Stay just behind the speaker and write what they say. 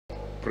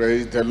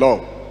Praise the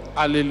Lord.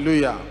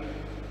 Hallelujah.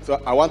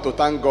 So I want to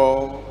thank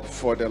God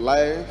for the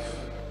life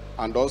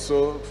and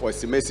also for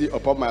His mercy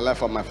upon my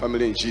life and my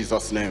family in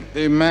Jesus' name.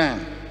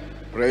 Amen.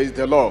 Praise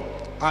the Lord.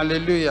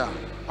 Hallelujah.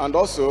 And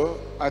also,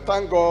 I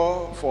thank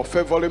God for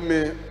favoring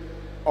me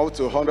up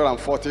to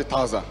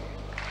 140,000.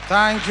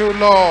 Thank you,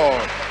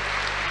 Lord.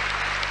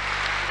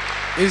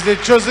 It's the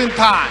chosen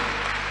time.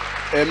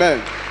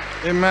 Amen.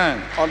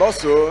 Amen. And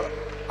also,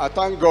 I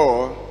thank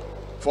God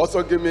for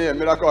also giving me a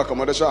miracle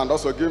accommodation and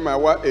also giving my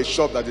wife a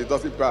shop that it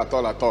doesn't pay at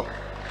all.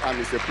 And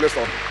it's a place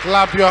of...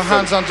 Clap your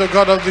hands unto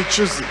God of the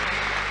choosing.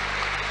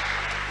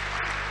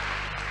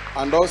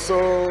 And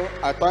also,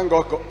 I thank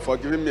God for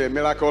giving me a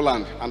miracle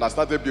land, and I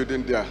started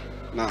building there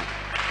now.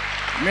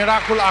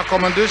 Miracle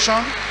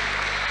accommodation.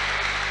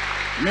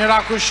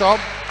 Miracle shop.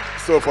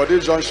 So for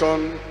this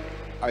junction,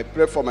 I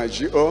pray for my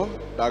GO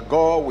that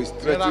God will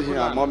strengthen him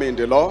and mommy in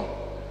the Lord,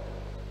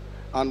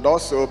 and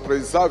also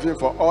preserve him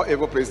for all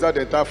evil, preserve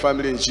the entire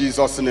family in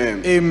Jesus'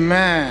 name.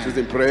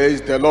 Amen.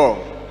 Praise the Lord.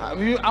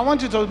 I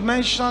want you to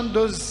mention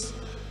those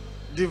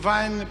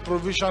divine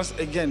provisions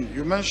again.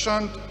 You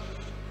mentioned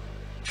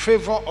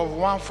favor of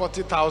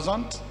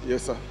 140,000.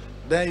 Yes, sir.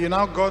 Then you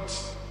now got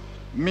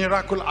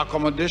miracle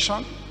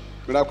accommodation.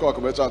 Miracle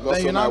accommodation. And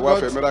also my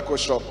wife a miracle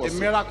shop. Also. A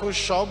miracle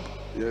shop.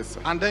 Yes,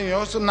 sir. And then you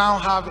also now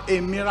have a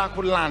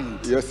miracle land.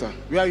 Yes, sir.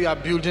 Where you are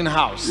building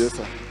house. Yes,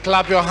 sir.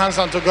 Clap your hands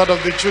unto God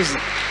of the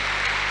choosing.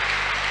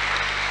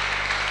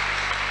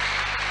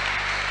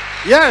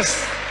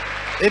 Yes,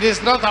 it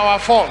is not our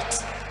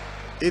fault.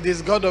 It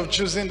is God of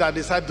choosing that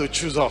decided to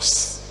choose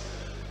us.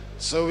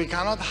 So we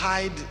cannot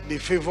hide the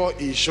favor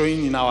He is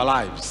showing in our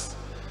lives.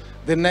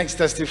 The next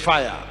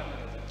testifier.